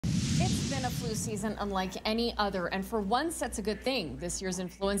It's been a flu season unlike any other, and for once, that's a good thing. This year's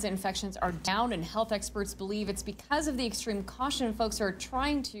influenza infections are down, and health experts believe it's because of the extreme caution folks are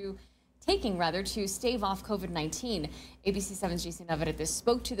taking to stave off COVID-19. ABC 7's JC Navarrete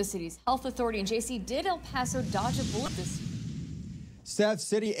spoke to the city's health authority, and JC, did El Paso dodge a bullet this year? Staff,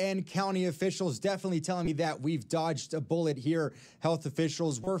 city, and county officials definitely telling me that we've dodged a bullet here. Health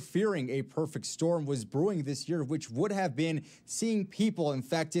officials were fearing a perfect storm was brewing this year, which would have been seeing people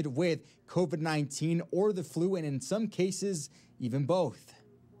infected with COVID-19 or the flu, and in some cases, even both.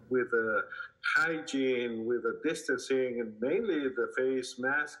 With hygiene, with the distancing, and mainly the face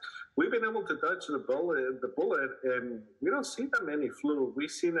mask, we've been able to dodge the bullet, and we don't see that many flu.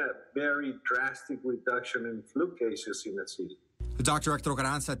 We've seen a very drastic reduction in flu cases in the city. Dr. Hector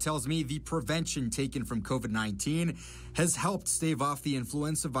Carranza tells me the prevention taken from COVID-19 has helped stave off the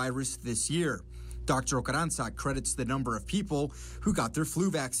influenza virus this year. Dr. Carranza credits the number of people who got their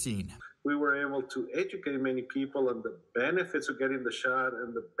flu vaccine. We were able to educate many people on the benefits of getting the shot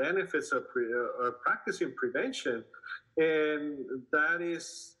and the benefits of practicing prevention. And that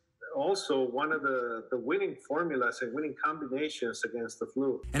is also one of the winning formulas and winning combinations against the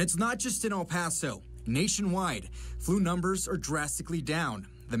flu. And it's not just in El Paso. Nationwide, flu numbers are drastically down.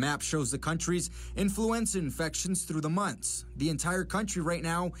 The map shows the country's influenza infections through the months. The entire country right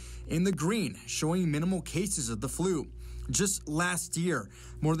now in the green, showing minimal cases of the flu. Just last year,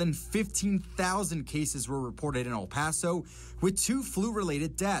 more than 15,000 cases were reported in El Paso, with 2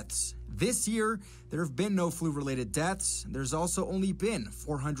 flu-related deaths. This year, there have been no flu-related deaths. There's also only been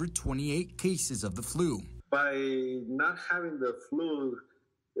 428 cases of the flu. By not having the flu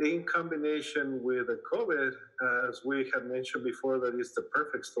in combination with the COVID, as we have mentioned before, that is the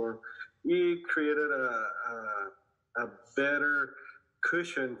perfect storm, it created a better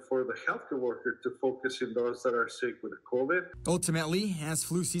cushion for the healthcare worker to focus on those that are sick with COVID. Ultimately, as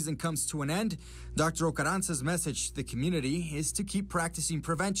flu season comes to an end, Dr. Carranza's message to the community is to keep practicing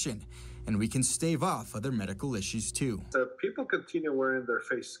prevention, and we can stave off other medical issues too. People continue wearing their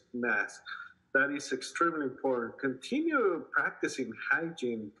face masks. That is extremely important. Continue practicing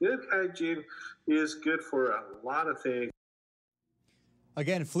hygiene. Good hygiene is good for a lot of things.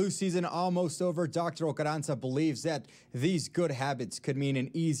 Again, flu season almost over. Dr. Carranza believes that these good habits could mean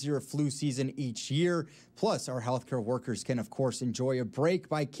an easier flu season each year. Plus, our healthcare workers can, of course, enjoy a break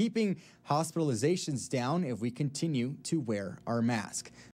by keeping hospitalizations down if we continue to wear our mask.